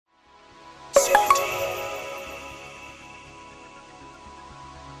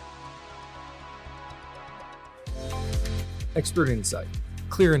Expert insight,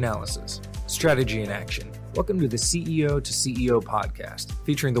 clear analysis, strategy in action. Welcome to the CEO to CEO podcast,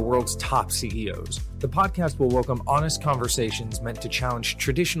 featuring the world's top CEOs. The podcast will welcome honest conversations meant to challenge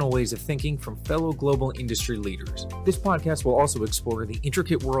traditional ways of thinking from fellow global industry leaders. This podcast will also explore the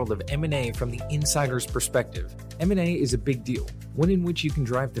intricate world of M&A from the insider's perspective. M&A is a big deal, one in which you can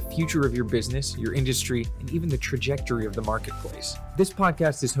drive the future of your business, your industry, and even the trajectory of the marketplace. This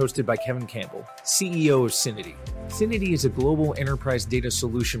podcast is hosted by Kevin Campbell, CEO of Synity. Synity is a global enterprise data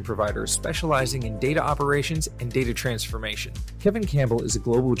solution provider specializing in data operations and data transformation. Kevin Campbell is a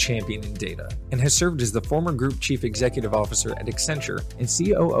global champion in data and has served as the former Group Chief Executive Officer at Accenture and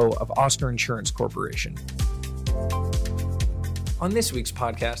COO of Oscar Insurance Corporation. On this week's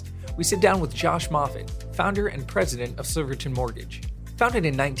podcast, we sit down with Josh Moffett, founder and president of Silverton Mortgage. Founded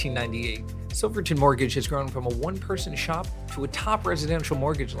in 1998, Silverton Mortgage has grown from a one-person shop to a top residential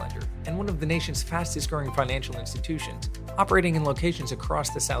mortgage lender and one of the nation's fastest-growing financial institutions, operating in locations across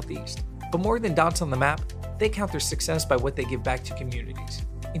the Southeast. But more than dots on the map, they count their success by what they give back to communities.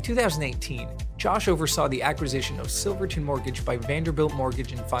 In 2018, Josh oversaw the acquisition of Silverton Mortgage by Vanderbilt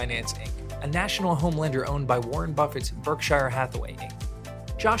Mortgage and Finance, Inc., a national home lender owned by Warren Buffett's Berkshire Hathaway, Inc.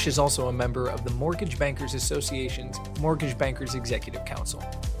 Josh is also a member of the Mortgage Bankers Association's Mortgage Bankers Executive Council.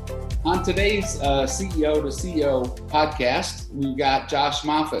 On today's CEO to CEO podcast, we've got Josh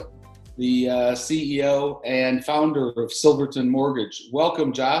Moffett, the CEO and founder of Silverton Mortgage.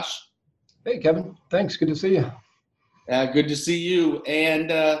 Welcome, Josh. Hey, Kevin. Thanks. Good to see you. Good to see you.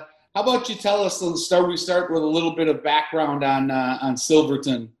 And how about you tell us, we start with a little bit of background on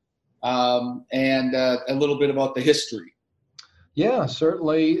Silverton and a little bit about the history. Yeah,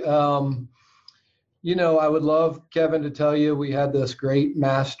 certainly. I would love, Kevin, to tell you we had this great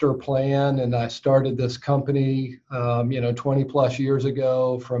master plan, and I started this company, 20 plus years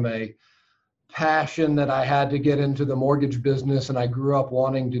ago from a passion that I had to get into the mortgage business, and I grew up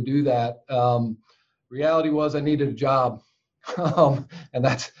wanting to do that. Reality was I needed a job, and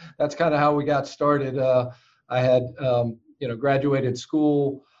that's kind of how we got started. I had, graduated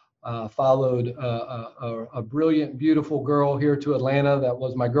school. Followed a brilliant, beautiful girl here to Atlanta that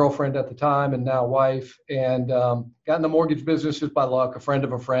was my girlfriend at the time and now wife, and got in the mortgage business just by luck. A friend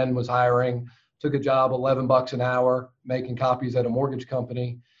of a friend was hiring, took a job, $11 an hour, making copies at a mortgage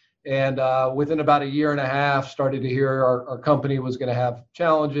company. And within about a year and a half, started to hear our company was going to have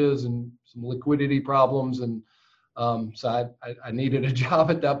challenges and some liquidity problems. And so I needed a job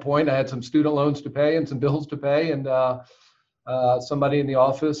at that point. I had some student loans to pay and some bills to pay. And somebody in the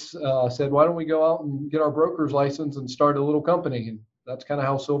office said, why don't we go out and get our broker's license and start a little company? And that's kind of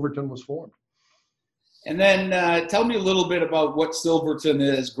how Silverton was formed. And then tell me a little bit about what Silverton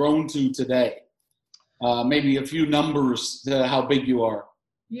has grown to today. Maybe a few numbers to how big you are.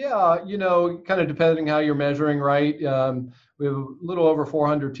 Yeah, kind of depending how you're measuring, right? We have a little over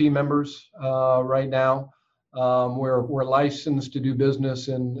 400 team members right now. We're licensed to do business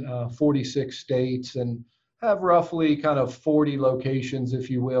in 46 states and have roughly kind of 40 locations, if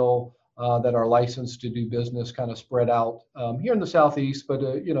you will, that are licensed to do business kind of spread out here in the Southeast, but,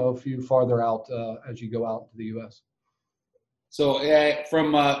 a few farther out as you go out to the U.S. So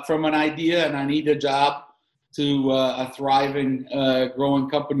from an idea and I need a job to a thriving, growing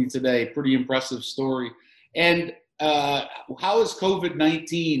company today, pretty impressive story. And how is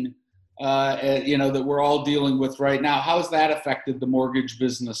COVID-19, that we're all dealing with right now, how has that affected the mortgage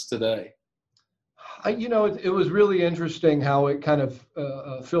business today? It was really interesting how it kind of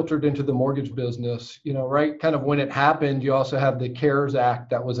filtered into the mortgage business, right? Kind of when it happened, you also have the CARES Act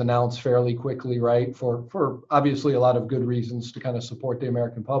that was announced fairly quickly, right? For obviously a lot of good reasons to kind of support the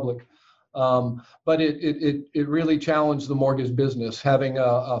American public. But it really challenged the mortgage business, having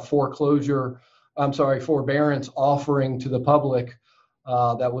a forbearance offering to the public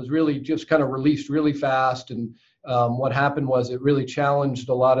that was really just kind of released really fast. And what happened was it really challenged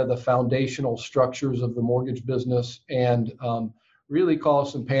a lot of the foundational structures of the mortgage business and really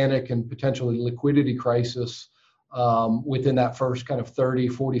caused some panic and potentially liquidity crisis within that first kind of 30,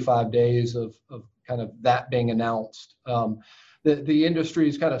 45 days of kind of that being announced. The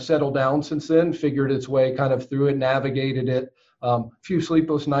industry's kind of settled down since then, figured its way kind of through it, navigated it. A few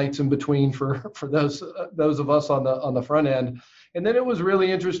sleepless nights in between for those of us on the front end. And then it was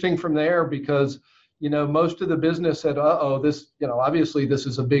really interesting from there because most of the business said, this, obviously this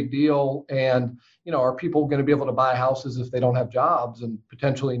is a big deal. And, are people going to be able to buy houses if they don't have jobs? And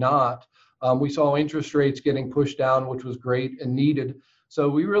potentially not. We saw interest rates getting pushed down, which was great and needed. So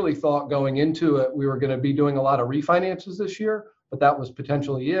we really thought going into it, we were going to be doing a lot of refinances this year, but that was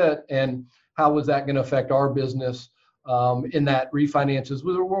potentially it. And how was that going to affect our business in that refinances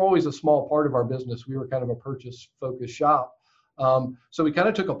were always a small part of our business. We were kind of a purchase-focused shop. So we kind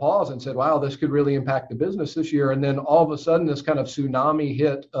of took a pause and said, wow, this could really impact the business this year. And then all of a sudden, this kind of tsunami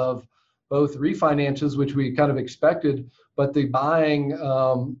hit of both refinances, which we kind of expected, but the buying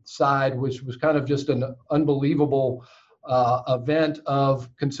side, which was kind of just an unbelievable event of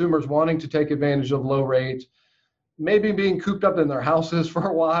consumers wanting to take advantage of low rates, maybe being cooped up in their houses for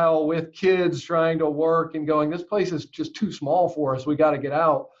a while with kids trying to work and going, this place is just too small for us, we got to get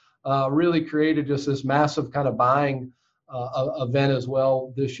out, really created just this massive kind of buying event as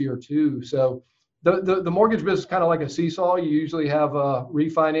well this year too. So the mortgage business is kind of like a seesaw. You usually have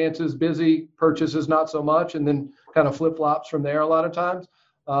refinances busy, purchases not so much, and then kind of flip-flops from there a lot of times.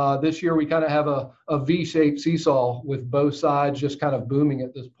 This year we kind of have a V-shaped seesaw with both sides just kind of booming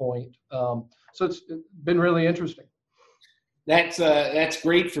at this point. So it's been really interesting. That's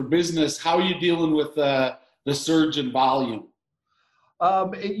great for business. How are you dealing with the surge in volume?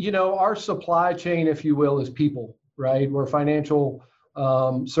 Our supply chain, if you will, is people, right? We're financial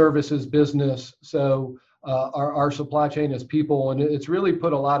services business. So our supply chain is people, and it's really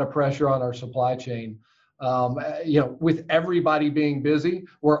put a lot of pressure on our supply chain. With everybody being busy,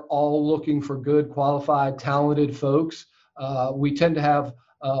 we're all looking for good, qualified, talented folks. We tend to have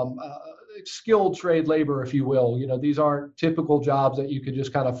skilled trade labor, if you will. These aren't typical jobs that you could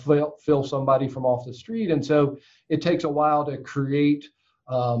just kind of fill somebody from off the street. And so it takes a while to create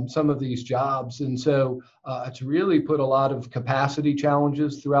some of these jobs. And so it's really put a lot of capacity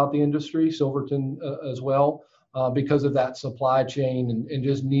challenges throughout the industry, Silverton as well, because of that supply chain and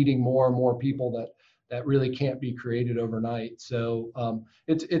just needing more and more people that really can't be created overnight. So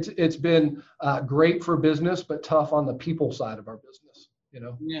it's been great for business, but tough on the people side of our business,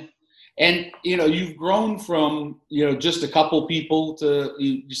 Yeah. And, you've grown from, just a couple people to,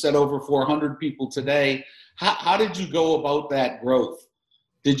 you said over 400 people today. How did you go about that growth?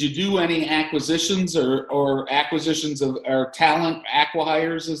 Did you do any acquisitions or acquisitions of or talent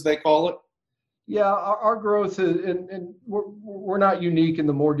acquihires, as they call it? Yeah, our growth is, and we're not unique in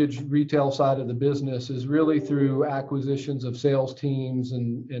the mortgage retail side of the business, is really through acquisitions of sales teams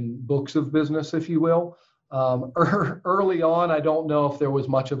and books of business, if you will. Early on, I don't know if there was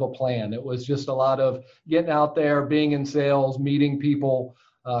much of a plan. It was just a lot of getting out there, being in sales, meeting people,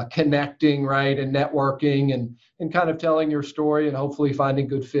 connecting, right, and networking, and kind of telling your story and hopefully finding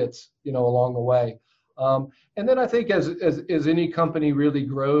good fits, along the way. And then I think as any company really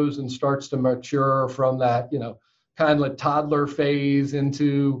grows and starts to mature from that, kind of toddler phase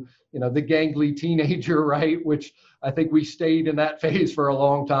into, the gangly teenager, right, which I think we stayed in that phase for a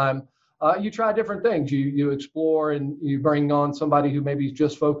long time. You try different things. You explore and you bring on somebody who maybe is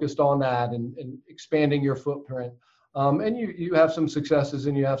just focused on that and expanding your footprint. And you have some successes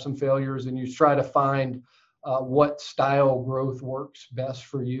and you have some failures, and you try to find what style growth works best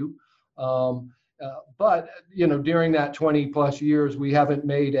for you. But during that 20 plus years, we haven't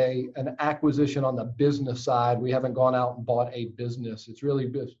made an acquisition on the business side. We haven't gone out and bought a business. It's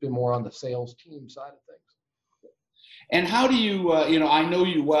been more on the sales team side of things. And how do you, I know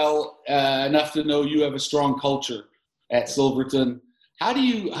you well enough to know you have a strong culture at Silverton. How do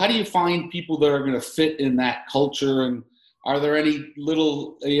you find people that are going to fit in that culture? And are there any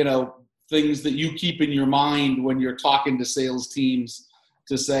little, things that you keep in your mind when you're talking to sales teams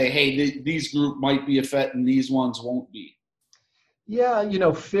to say, hey, these group might be a fit and these ones won't be?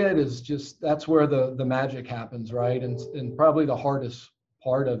 Yeah, fit is just, that's where the magic happens, right? And probably the hardest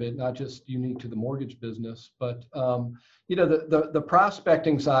part of it, not just unique to the mortgage business, but the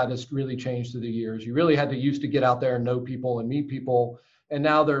prospecting side has really changed through the years. You really had to used to get out there and know people and meet people. And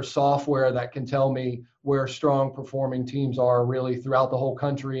now there's software that can tell me where strong performing teams are really throughout the whole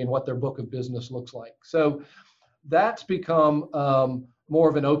country and what their book of business looks like. So that's become more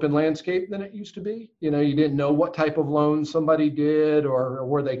of an open landscape than it used to be. You didn't know what type of loans somebody did or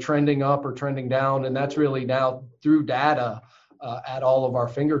were they trending up or trending down. And that's really now through data at all of our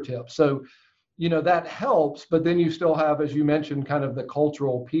fingertips. So, that helps, but then you still have, as you mentioned, kind of the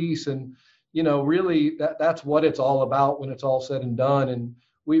cultural piece. And, really that's what it's all about when it's all said and done. And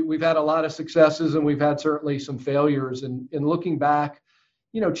we've had a lot of successes and we've had certainly some failures. And looking back,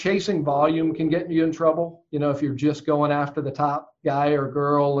 chasing volume can get you in trouble. If you're just going after the top guy or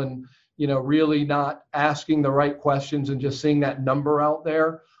girl and, really not asking the right questions and just seeing that number out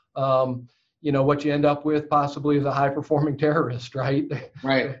there, what you end up with possibly is a high performing terrorist, right?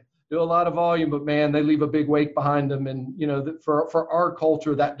 Right. Do a lot of volume, but man, they leave a big wake behind them. And, for our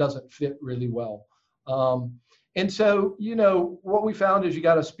culture, that doesn't fit really well. And so, what we found is you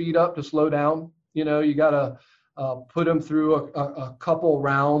got to speed up to slow down. You got to put them through a couple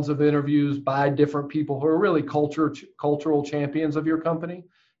rounds of interviews by different people who are really cultural champions of your company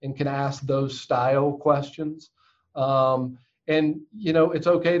and can ask those style questions. And, it's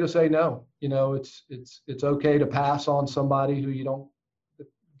okay to say no. It's okay to pass on somebody who you don't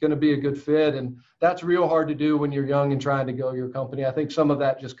going to be a good fit. And that's real hard to do when you're young and trying to grow your company. I think some of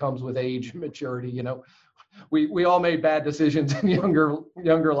that just comes with age and maturity. We all made bad decisions in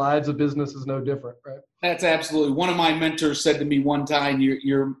younger lives. A business is no different, right? That's absolutely. One of my mentors said to me one time,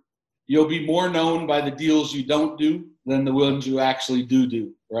 you'll be more known by the deals you don't do than the ones you actually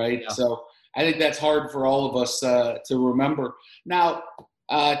do, right? Yeah. So I think that's hard for all of us to remember. Now,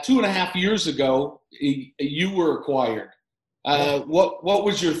 2.5 years ago, you were acquired. What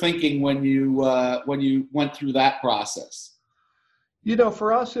was your thinking when you went through that process?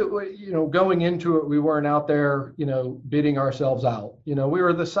 For us, going into it, we weren't out there, bidding ourselves out. We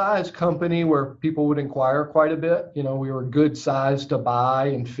were the size company where people would inquire quite a bit. We were good size to buy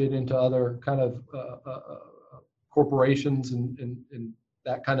and fit into other kind of corporations and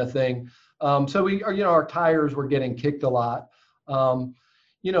that kind of thing. So our tires were getting kicked a lot.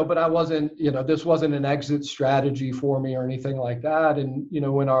 But I wasn't, this wasn't an exit strategy for me or anything like that. And,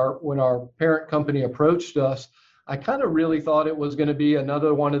 when our parent company approached us, I kind of really thought it was going to be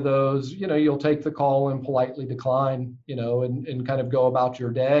another one of those, you'll take the call and politely decline, and kind of go about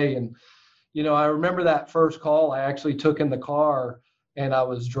your day. And, I remember that first call I actually took in the car, and I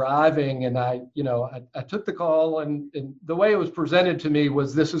was driving, and I took the call, and the way it was presented to me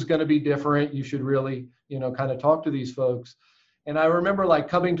was, this is going to be different. You should really, kind of talk to these folks. And I remember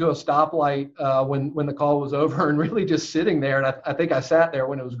coming to a stoplight when the call was over, and really just sitting there. And I think I sat there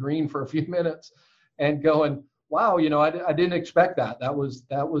when it was green for a few minutes and going, wow, I didn't expect that. That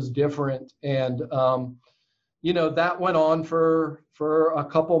was different. And, that went on for a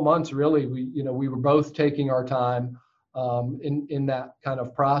couple months, really. We were both taking our time in that kind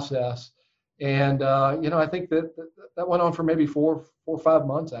of process. And, I think that went on for maybe 4 or 5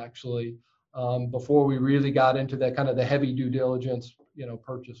 months, actually. Before we really got into that kind of the heavy due diligence,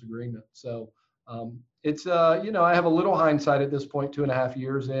 purchase agreement. So it's, I have a little hindsight at this point, 2.5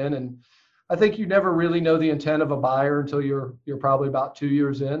 years in, and I think you never really know the intent of a buyer until you're probably about 2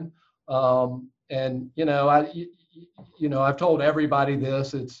 years in. And I've told everybody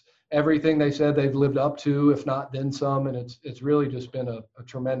this. It's everything they said they've lived up to, if not then some, and it's really just been a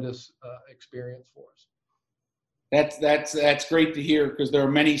tremendous experience for us. That's great to hear, because there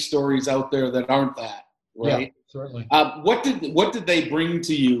are many stories out there that aren't that, right? Yeah, certainly. What did they bring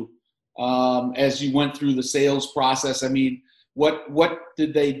to you as you went through the sales process? I mean, what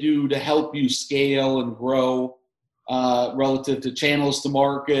did they do to help you scale and grow relative to channels to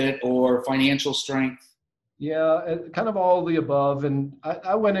market or financial strength? Yeah, kind of all of the above. And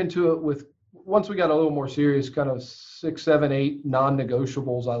I went into it with, once we got a little more serious, kind of 6, 7, 8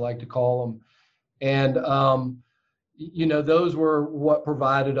 non-negotiables, I like to call them. And those were what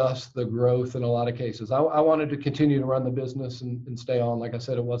provided us the growth in a lot of cases. I wanted to continue to run the business and stay on. Like I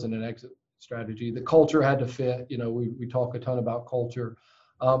said, it wasn't an exit strategy. The culture had to fit. We talk a ton about culture.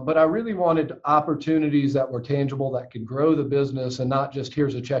 But I really wanted opportunities that were tangible, that could grow the business, and not just,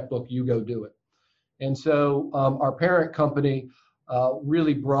 here's a checkbook, you go do it. And so our parent company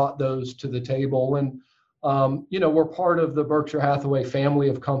really brought those to the table. And we're part of the Berkshire Hathaway family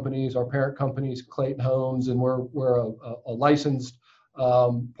of companies. Our parent company is Clayton Homes, and we're a licensed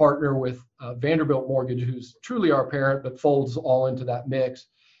partner with Vanderbilt Mortgage, who's truly our parent, but folds all into that mix.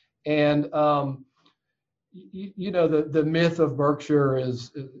 And the myth of Berkshire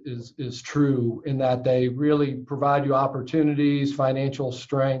is true, in that they really provide you opportunities, financial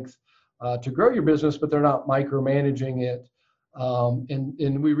strength to grow your business, but they're not micromanaging it.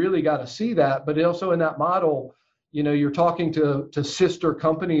 And we really got to see that. But also in that model, you're talking to sister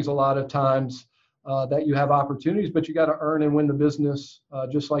companies a lot of times that you have opportunities, but you got to earn and win the business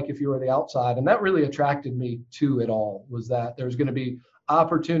just like if you were the outside. And that really attracted me to it all, was that there's going to be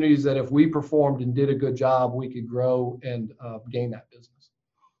opportunities that if we performed and did a good job, we could grow and gain that business.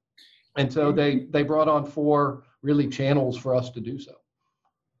 And so they brought on 4 really channels for us to do so.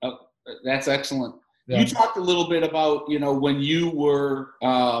 Oh, that's excellent. Yeah. You talked a little bit about, when you were,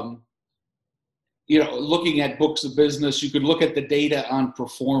 looking at books of business, you could look at the data on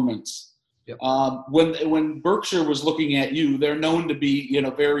performance. Yep. When Berkshire was looking at you, they're known to be,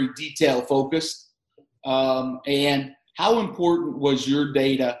 very detail focused. And how important was your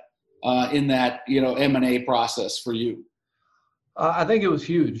data in that, M&A process for you? I think it was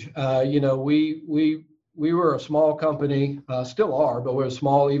huge. We were a small company, still are, but we're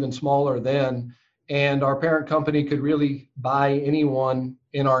even smaller then. And our parent company could really buy anyone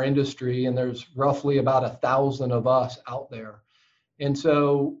in our industry. And there's roughly about 1,000 of us out there. And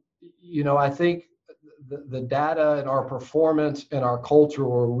so, I think the data and our performance and our culture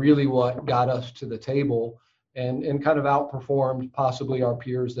were really what got us to the table. and kind of outperformed possibly our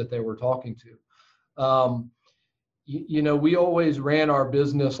peers that they were talking to. We always ran our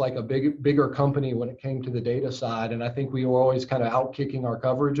business like a bigger company when it came to the data side. And I think we were always kind of outkicking our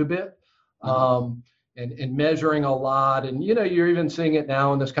coverage a bit, and measuring a lot. And, you're even seeing it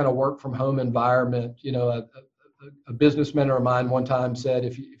now in this kind of work from home environment. A business mentor of mine one time said,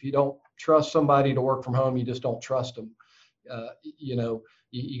 if you don't trust somebody to work from home, you just don't trust them.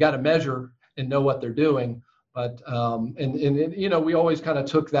 You got to measure and know what they're doing. But we always kind of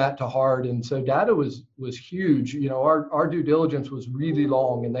took that to heart, and so data was huge. Our due diligence was really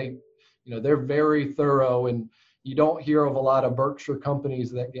long, and they're very thorough, and you don't hear of a lot of Berkshire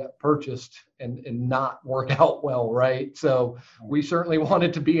companies that get purchased and not work out well, right? So we certainly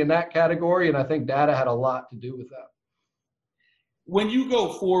wanted to be in that category, and I think data had a lot to do with that. When you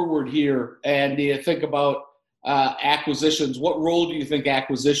go forward here and you think about acquisitions, what role do you think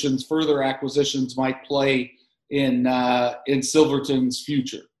further acquisitions might play in Silverton's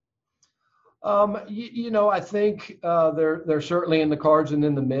future? I think they're certainly in the cards and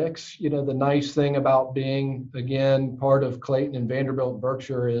in the mix. The nice thing about being, again, part of Clayton and Vanderbilt and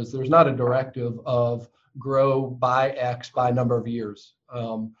Berkshire is there's not a directive of grow by X by number of years,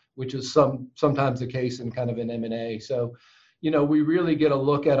 which is sometimes the case in kind of an M&A. So, we really get a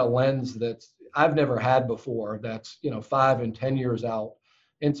look at a lens that's I've never had before. That's 5 and 10 years out.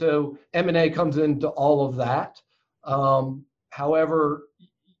 And so M&A comes into all of that. However,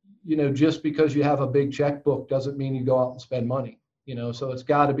 just because you have a big checkbook doesn't mean you go out and spend money. So it's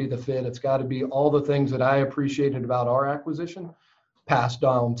got to be the fit. It's got to be all the things that I appreciated about our acquisition passed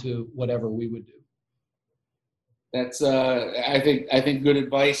down to whatever we would do. That's I think good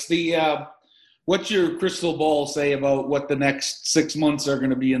advice. What's your crystal ball say about what the next 6 months are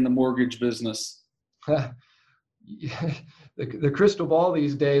going to be in the mortgage business? The crystal ball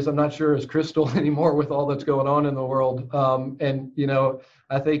these days, I'm not sure is crystal anymore with all that's going on in the world.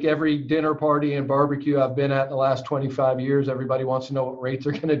 I think every dinner party and barbecue I've been at in the last 25 years, everybody wants to know what rates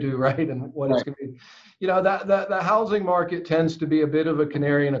are going to do, right? And what it's going to be. The housing market tends to be a bit of a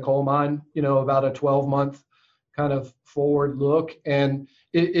canary in a coal mine, about a 12-month kind of forward look. And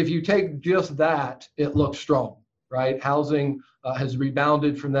if you take just that, it looks strong, right? Housing has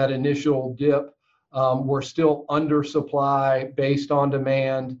rebounded from that initial dip. We're still under supply based on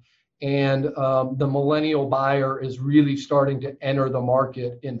demand, and the millennial buyer is really starting to enter the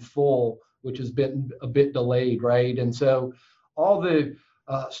market in full, which has been a bit delayed, right? And so all the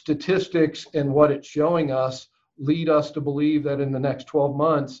statistics and what it's showing us lead us to believe that in the next 12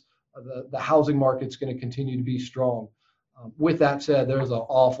 months, the housing market's going to continue to be strong. With that said, there's an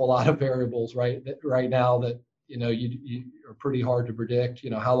awful lot of variables right now that you are pretty hard to predict.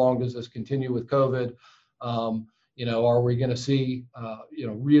 How long does this continue with COVID? Are we going to see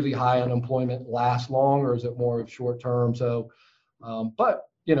really high unemployment last long, or is it more of short term? So, but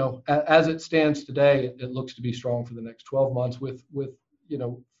as it stands today, it looks to be strong for the next 12 months with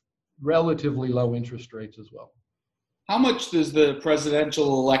relatively low interest rates as well. How much does the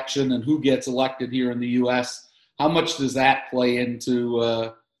presidential election and who gets elected here in the U.S., how much does that play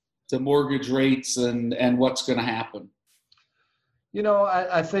into to mortgage rates and what's going to happen?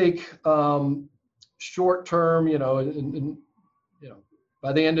 I think short term,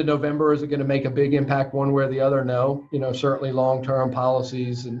 by the end of November, is it going to make a big impact one way or the other? No. Certainly long term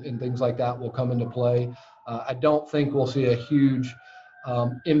policies and things like that will come into play. I don't think we'll see a huge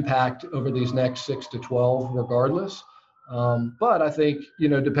impact over these next 6 to 12 regardless. But I think,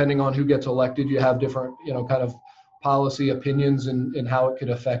 depending on who gets elected, you have different, kind of policy opinions and how it could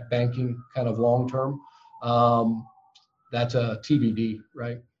affect banking kind of long term. That's a TBD,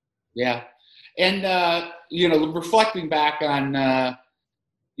 right? Yeah. And, reflecting back on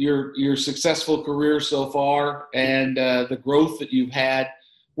your successful career so far and the growth that you've had,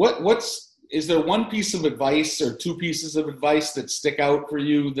 is there one piece of advice or two pieces of advice that stick out for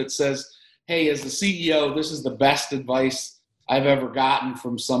you that says, hey, as the CEO, this is the best advice I've ever gotten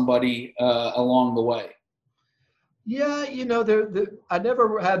from somebody along the way? Yeah, I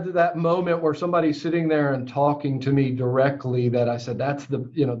never had that moment where somebody's sitting there and talking to me directly that I said, that's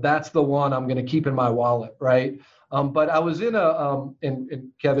the one I'm going to keep in my wallet, right? But I was in and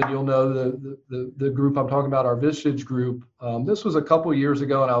Kevin, you'll know the group I'm talking about, our Vistage group. This was a couple years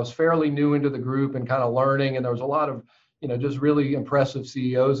ago, and I was fairly new into the group and kind of learning, and there was a lot of, just really impressive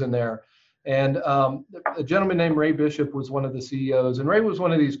CEOs in there. And a gentleman named Ray Bishop was one of the CEOs, and Ray was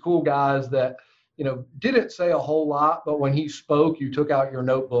one of these cool guys that, didn't say a whole lot, but when he spoke, you took out your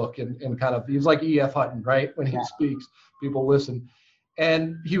notebook and kind of, he was like E.F. Hutton, right? When he speaks, people listen.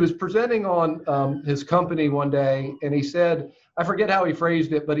 And he was presenting on his company one day, and he said, I forget how he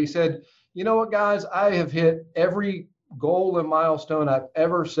phrased it, but he said, you know what, guys, I have hit every goal and milestone I've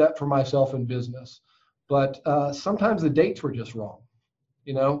ever set for myself in business. But sometimes the dates were just wrong,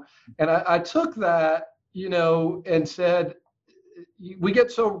 and I took that, and said, we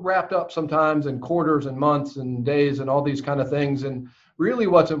get so wrapped up sometimes in quarters and months and days and all these kind of things. And really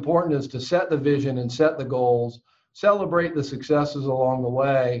what's important is to set the vision and set the goals, celebrate the successes along the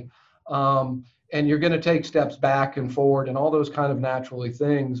way. And you're going to take steps back and forward and all those kind of naturally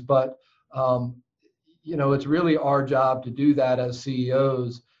things. But, it's really our job to do that as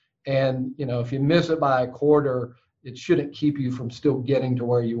CEOs. And, if you miss it by a quarter, it shouldn't keep you from still getting to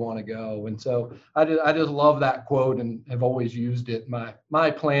where you want to go. And so I just love that quote and have always used it in my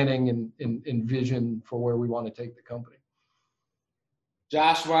planning and vision for where we want to take the company.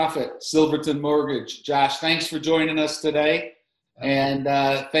 Josh Moffett, Silverton Mortgage. Josh, thanks for joining us today. And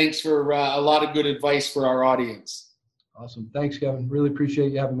thanks for a lot of good advice for our audience. Awesome. Thanks, Kevin. Really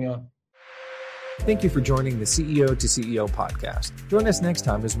appreciate you having me on. Thank you for joining the CEO to CEO podcast. Join us next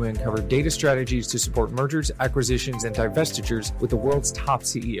time as we uncover data strategies to support mergers, acquisitions, and divestitures with the world's top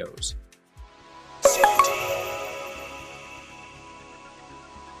CEOs.